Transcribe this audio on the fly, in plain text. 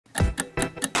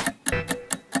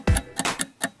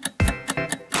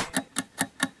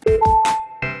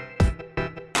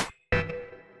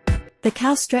The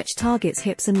cow stretch targets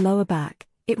hips and lower back.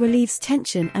 It relieves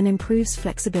tension and improves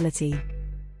flexibility.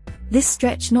 This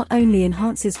stretch not only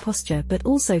enhances posture but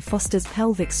also fosters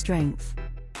pelvic strength.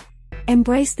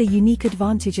 Embrace the unique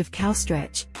advantage of cow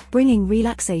stretch, bringing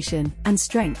relaxation and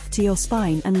strength to your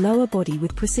spine and lower body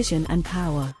with precision and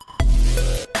power.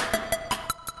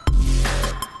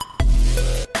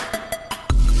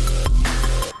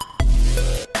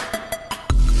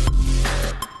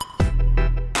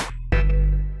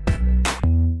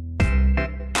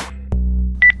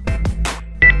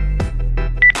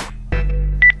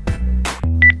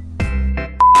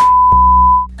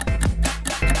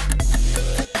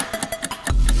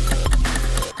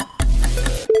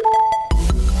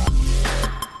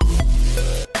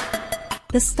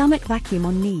 The stomach vacuum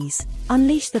on knees.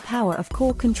 Unleash the power of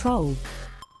core control.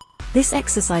 This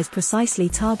exercise precisely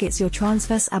targets your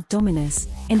transverse abdominis,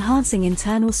 enhancing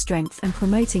internal strength and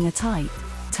promoting a tight,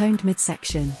 toned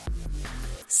midsection.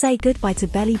 Say goodbye to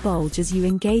belly bulge as you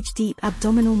engage deep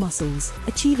abdominal muscles,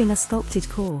 achieving a sculpted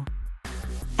core.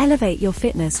 Elevate your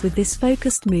fitness with this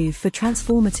focused move for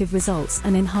transformative results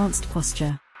and enhanced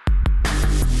posture.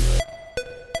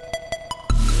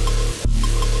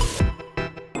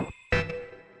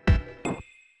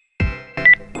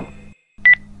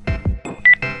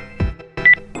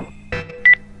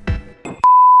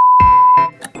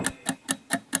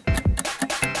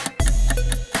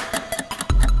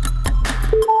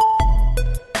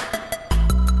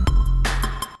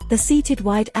 The seated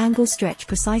wide-angle stretch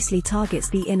precisely targets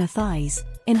the inner thighs,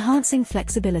 enhancing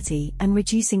flexibility and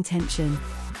reducing tension.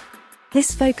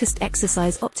 This focused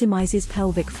exercise optimizes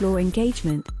pelvic floor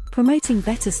engagement, promoting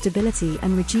better stability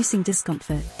and reducing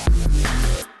discomfort.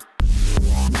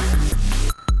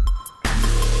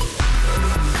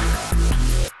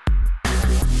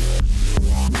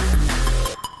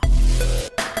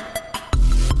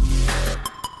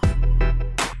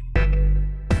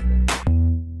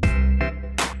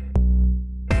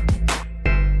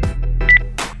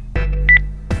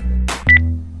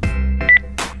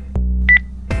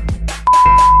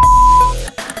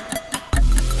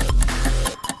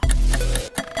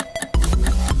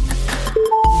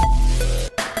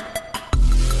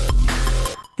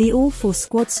 The all-four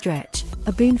squat stretch,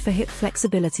 a boon for hip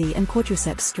flexibility and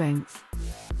quadriceps strength.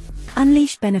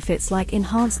 Unleash benefits like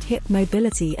enhanced hip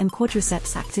mobility and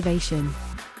quadriceps activation.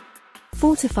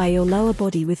 Fortify your lower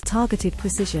body with targeted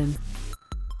precision.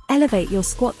 Elevate your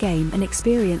squat game and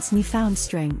experience newfound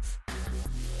strength.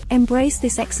 Embrace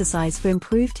this exercise for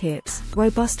improved hips,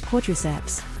 robust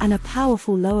quadriceps, and a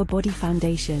powerful lower body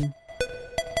foundation.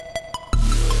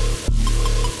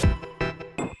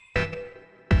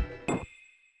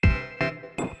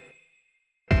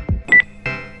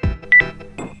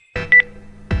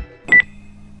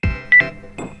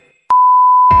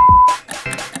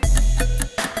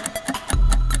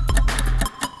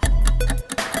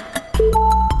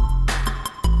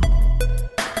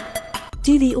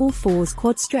 Do the all-fours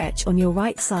quad stretch on your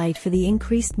right side for the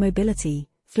increased mobility,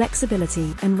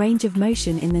 flexibility and range of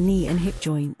motion in the knee and hip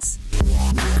joints.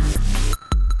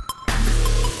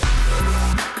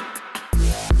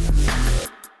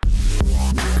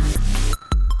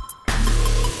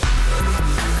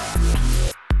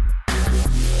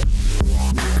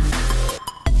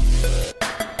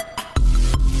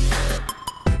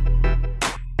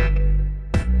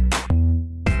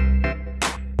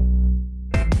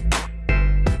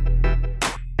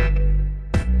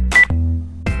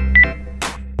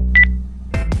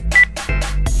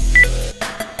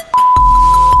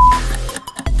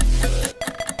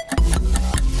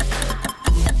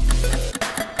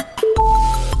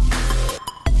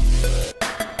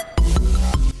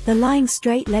 The lying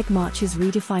straight leg marches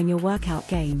redefine your workout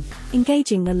game,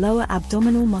 engaging the lower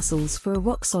abdominal muscles for a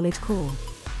rock-solid core.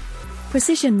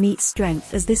 Precision meets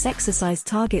strength as this exercise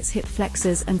targets hip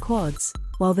flexors and quads,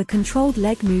 while the controlled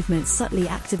leg movements subtly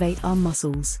activate arm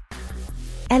muscles.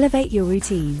 Elevate your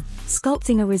routine,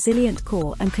 sculpting a resilient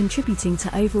core and contributing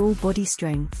to overall body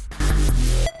strength.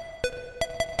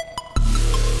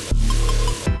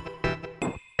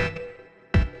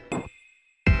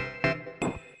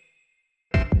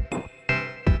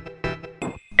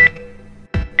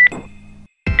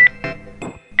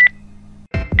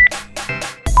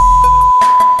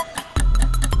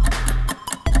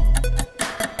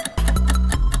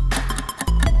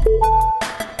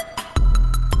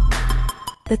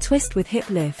 The twist with hip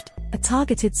lift, a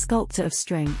targeted sculptor of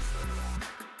strength.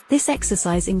 This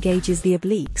exercise engages the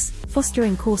obliques,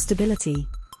 fostering core stability.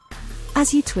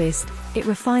 As you twist, it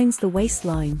refines the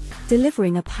waistline,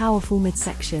 delivering a powerful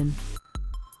midsection.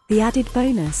 The added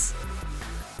bonus: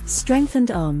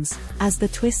 strengthened arms, as the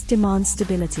twist demands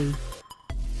stability.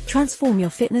 Transform your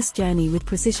fitness journey with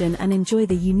precision and enjoy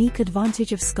the unique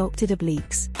advantage of sculpted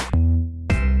obliques.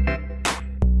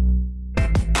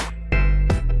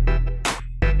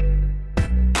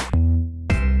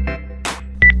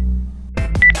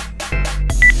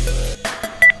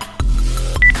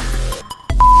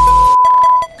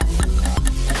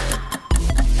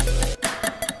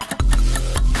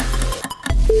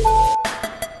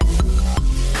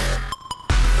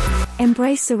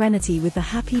 Embrace serenity with the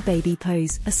happy baby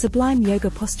pose, a sublime yoga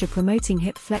posture promoting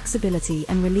hip flexibility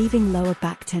and relieving lower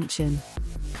back tension.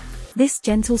 This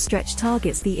gentle stretch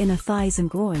targets the inner thighs and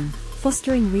groin,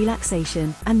 fostering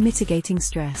relaxation and mitigating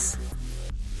stress.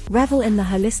 Revel in the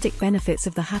holistic benefits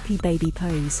of the happy baby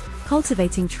pose,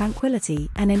 cultivating tranquility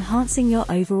and enhancing your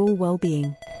overall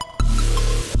well-being.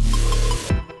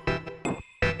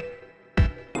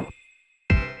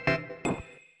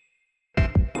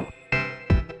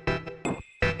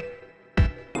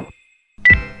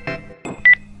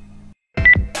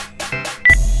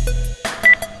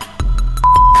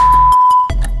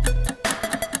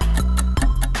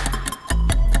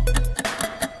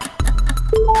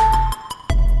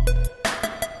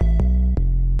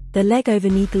 The leg over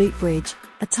knee glute bridge,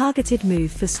 a targeted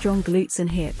move for strong glutes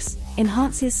and hips,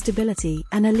 enhances stability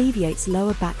and alleviates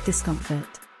lower back discomfort.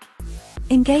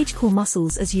 Engage core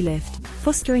muscles as you lift,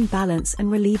 fostering balance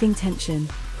and relieving tension.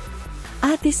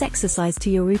 Add this exercise to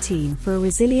your routine for a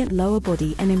resilient lower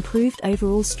body and improved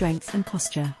overall strength and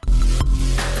posture.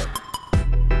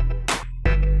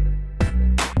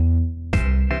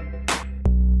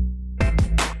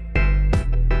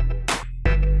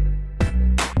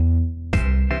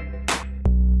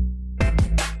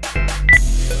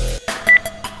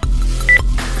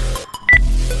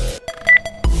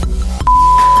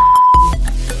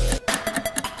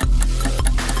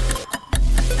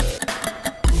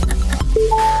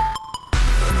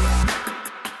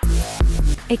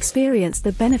 Experience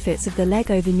the benefits of the leg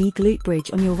over knee glute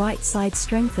bridge on your right side.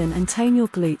 Strengthen and tone your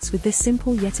glutes with this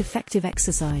simple yet effective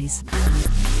exercise.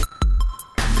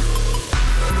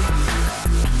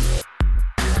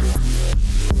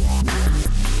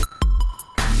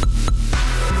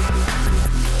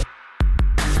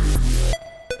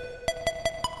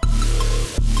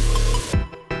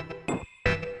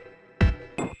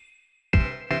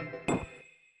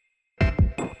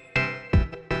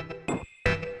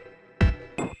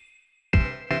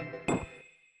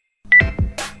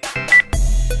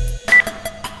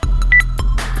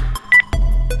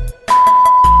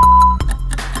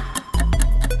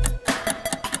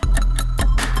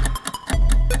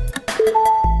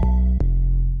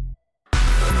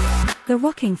 The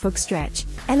rocking frog stretch,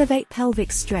 elevate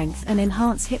pelvic strength and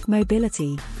enhance hip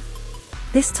mobility.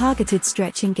 This targeted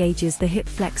stretch engages the hip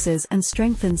flexors and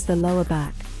strengthens the lower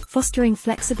back, fostering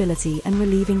flexibility and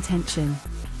relieving tension.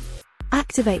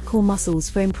 Activate core muscles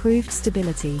for improved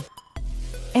stability.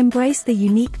 Embrace the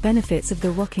unique benefits of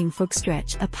the rocking frog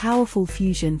stretch, a powerful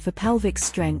fusion for pelvic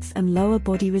strength and lower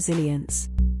body resilience.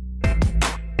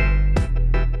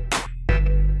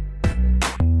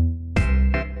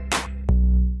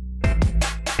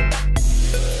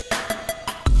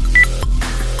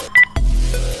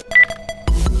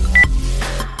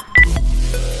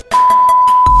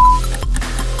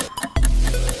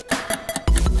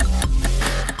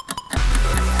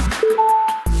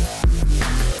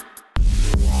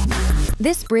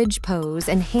 This bridge pose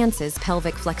enhances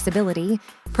pelvic flexibility,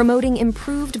 promoting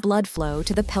improved blood flow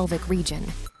to the pelvic region.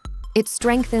 It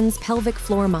strengthens pelvic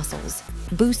floor muscles,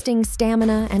 boosting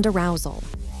stamina and arousal.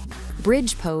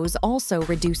 Bridge pose also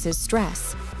reduces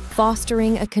stress,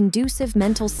 fostering a conducive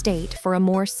mental state for a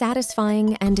more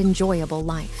satisfying and enjoyable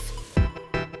life.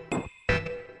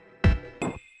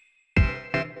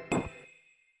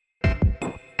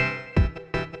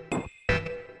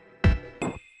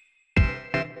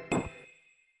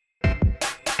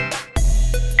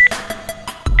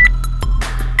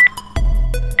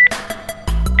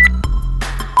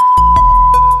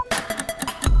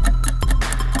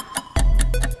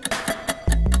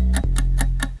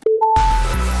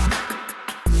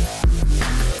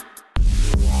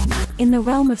 In the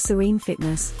realm of serene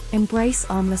fitness, embrace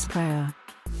armless prayer.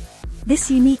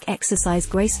 This unique exercise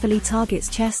gracefully targets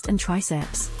chest and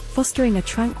triceps, fostering a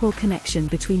tranquil connection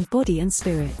between body and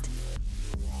spirit.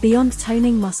 Beyond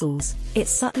toning muscles, it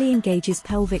subtly engages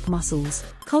pelvic muscles,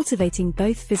 cultivating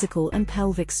both physical and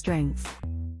pelvic strength.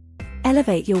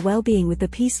 Elevate your well-being with the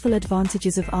peaceful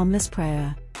advantages of armless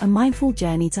prayer, a mindful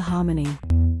journey to harmony.